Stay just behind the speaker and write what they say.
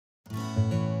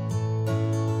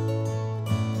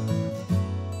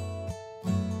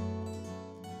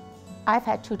I've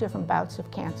had 2 different bouts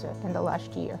of cancer in the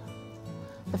last year.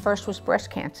 The first was breast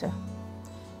cancer,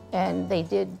 and they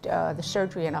did the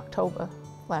surgery in October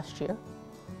last year,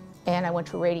 and I went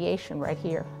to radiation right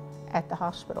here at the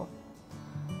hospital.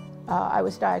 I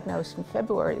was diagnosed in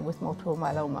February with multiple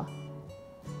myeloma,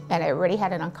 and I already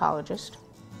had an oncologist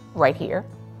right here,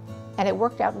 and it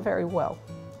worked out very well.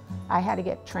 I had to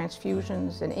get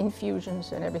transfusions and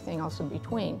infusions and everything else in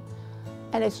between,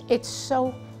 and it's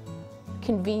so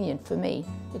convenient for me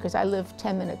because I live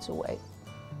 10 minutes away.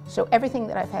 So everything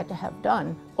that I've had to have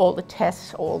done, all the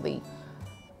tests, all the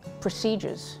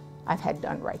procedures, I've had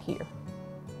done right here.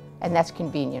 And that's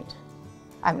convenient.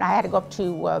 I had to go up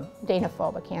to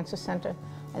Dana-Farber Cancer Center,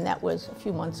 and that was a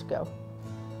few months ago.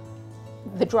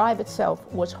 The drive itself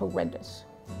was horrendous.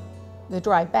 The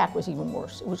drive back was even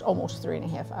worse. It was almost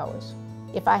 3.5 hours.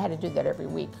 If I had to do that every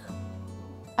week,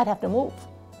 I'd have to move.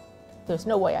 There's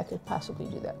no way I could possibly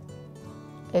do that.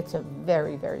 It's a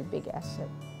very, very big asset.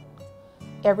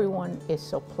 Everyone is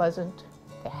so pleasant,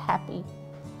 they're happy.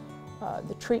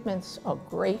 The treatments are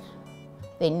great.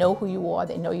 They know who you are,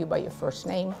 they know you by your first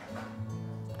name.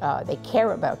 They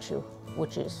care about you,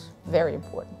 which is very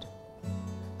important.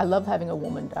 I love having a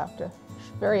woman doctor.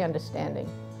 She's very understanding.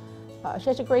 She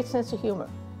has a great sense of humor,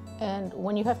 and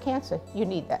when you have cancer, you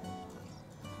need that.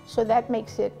 So that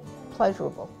makes it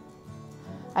pleasurable.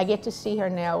 I get to see her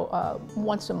now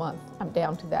once a month. I'm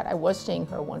down to that. I was seeing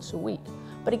her once a week.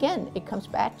 But again, it comes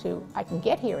back to I can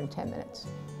get here in 10 minutes.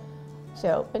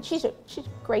 So, but she's a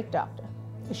great doctor.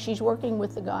 She's working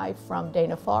with the guy from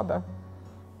Dana-Farber.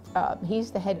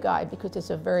 He's the head guy because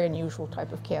it's a very unusual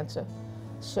type of cancer.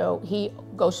 So he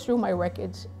goes through my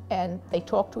records and they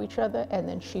talk to each other, and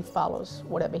then she follows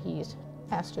whatever he's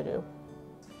asked to do.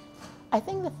 I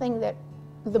think the thing that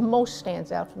the most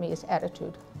stands out for me is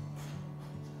attitude.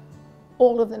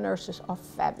 All of the nurses are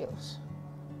fabulous.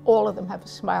 All of them have a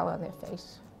smile on their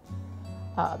face.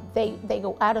 They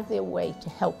go out of their way to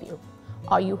help you.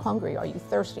 Are you hungry? Are you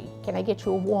thirsty? Can I get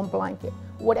you a warm blanket?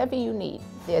 Whatever you need,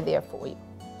 they're there for you.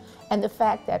 And the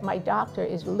fact that my doctor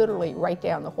is literally right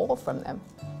down the hall from them,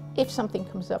 if something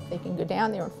comes up, they can go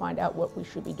down there and find out what we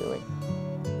should be doing.